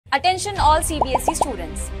Attention all CBSE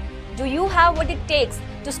students. Do you have what it takes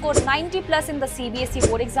to score 90 plus in the CBSE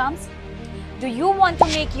board exams? Do you want to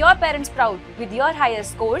make your parents proud with your higher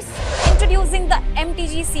scores? Introducing the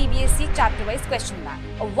MTG'S CBSE Chapterwise question bank,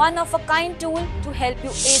 a one-of-a-kind tool to help you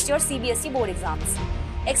ace your CBSE board exams.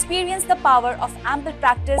 Experience the power of ample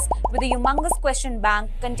practice with a humongous question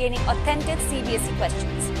bank containing authentic CBSE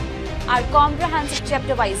questions. Our comprehensive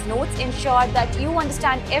Chapterwise notes ensure that you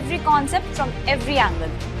understand every concept from every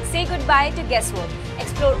angle. Say goodbye to guesswork.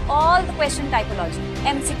 Explore all the question typology,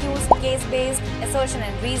 MCQs, case-based, assertion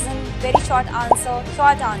and reason, very short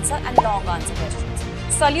answer and long answer questions.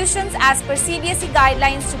 Solutions as per CBSE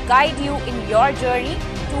guidelines to guide you in your journey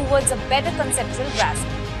towards a better conceptual grasp.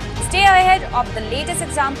 Stay ahead of the latest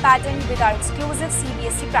exam pattern with our exclusive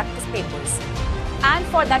CBSE practice papers. And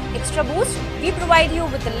for that extra boost, we provide you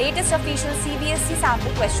with the latest official CBSE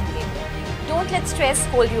sample question paper. Don't let stress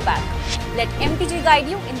hold you back. Let MTG guide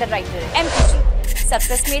you in the right direction. MTG,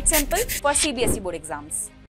 success made simple for CBSE board exams.